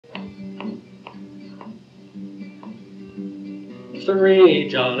Three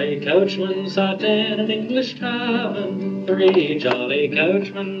jolly coachmen sat in an English tavern. Three jolly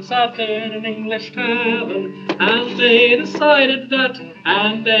coachmen sat in an English tavern. And they decided that,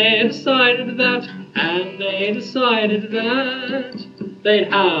 and they decided that, and they decided that they'd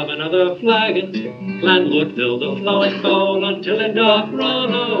have another flagon. Landlord filled a flowing bowl until it doth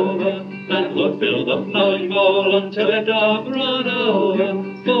run over. Landlord filled a flowing bowl until it doth run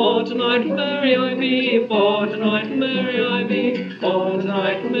over. For tonight merry I be, for tonight merry I be, for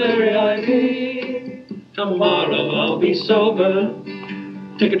tonight merry I be. Tomorrow I'll be sober.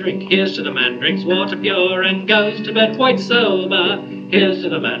 Take a drink, here's to the man drinks water pure and goes to bed quite sober. Here's to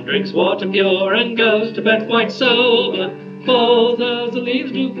the man drinks water pure and goes to bed quite sober. Falls as the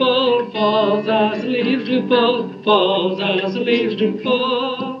leaves do fall, falls as the leaves do fall, falls as the leaves do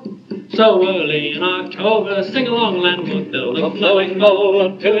fall. So early in October, sing along, landlord, build a flowing bowl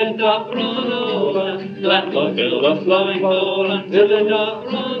until it doth run over. Landlord, build a flowing bowl until it doth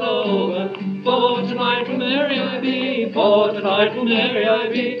run over. For tonight will merry I be, for tonight will merry I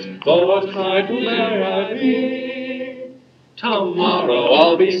be, for tonight will merry I be. Tomorrow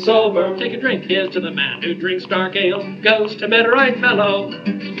I'll be sober. Take a drink, here's to the man who drinks dark ale, goes to bed right mellow.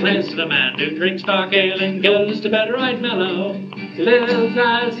 Here's to the man who drinks dark ale and goes to bed right mellow. Lives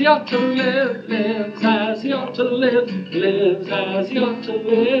as he ought to live, lives as he ought to live, lives as he ought to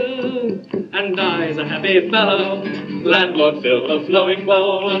live, and dies a happy fellow. Landlord, fill a flowing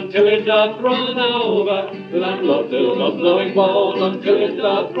bowl until it doth run over. Landlord, fill a flowing bowl until it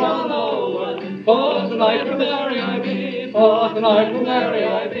doth run over. For tonight will merry I be, for tonight will merry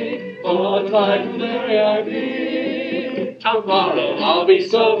I be, for tonight will merry I be. Tomorrow I'll be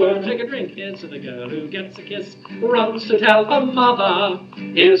sober. Take a drink, here's to the girl who gets a kiss, runs to tell her mother.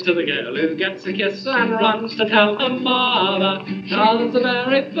 Here's to the girl who gets a kiss and runs to tell her mother. Does a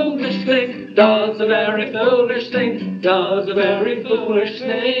very foolish thing, does a very foolish thing, does a very foolish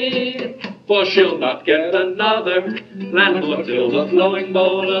thing. For she'll not get another. Landlord, fill the flowing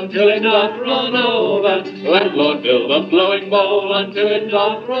bowl until it doth run over. Landlord, fill the flowing bowl until it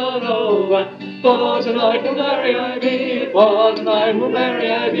doth run over. For tonight will merry I be, for tonight will merry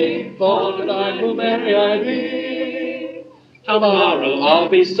I be, for tonight will merry I be. Tomorrow I'll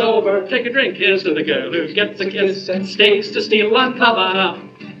be sober. Take a drink, here's to the girl who gets a kiss and stays to steal another.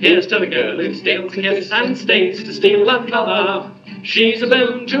 Here's to the girl who steals a kiss and stays to steal another. She's a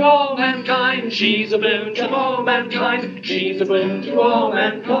boon to all mankind, she's a boon to all mankind, she's a boon to all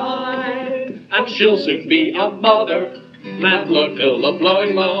mankind, and she'll soon be a mother. Landlord, fill the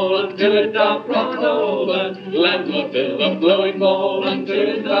flowing bowl until it doth run over. Landlord, fill the flowing bowl until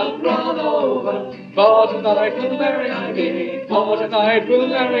it doth run over. For tonight will merry I be, for tonight will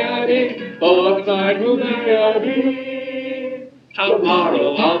merry I be, for tonight will merry I be.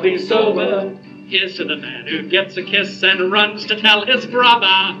 Tomorrow I'll be sober. Here's to the man who gets a kiss and runs to tell his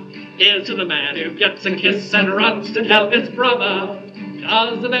brother. Here's to the man who gets a kiss and runs to tell his brother.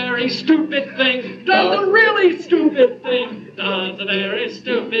 Does a very stupid thing, does a really stupid thing, does a very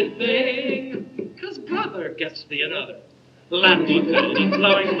stupid thing, 'cause brother gets the another. Landlord, fill the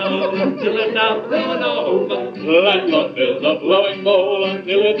flowing bowl until it doth run over. Landlord, fill the flowing bowl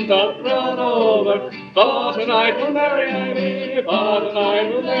until it doth run over. For tonight will merry I be, for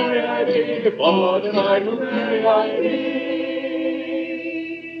tonight will merry I be, for tonight will merry I be.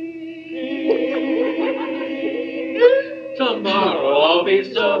 Tomorrow I'll be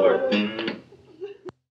sober.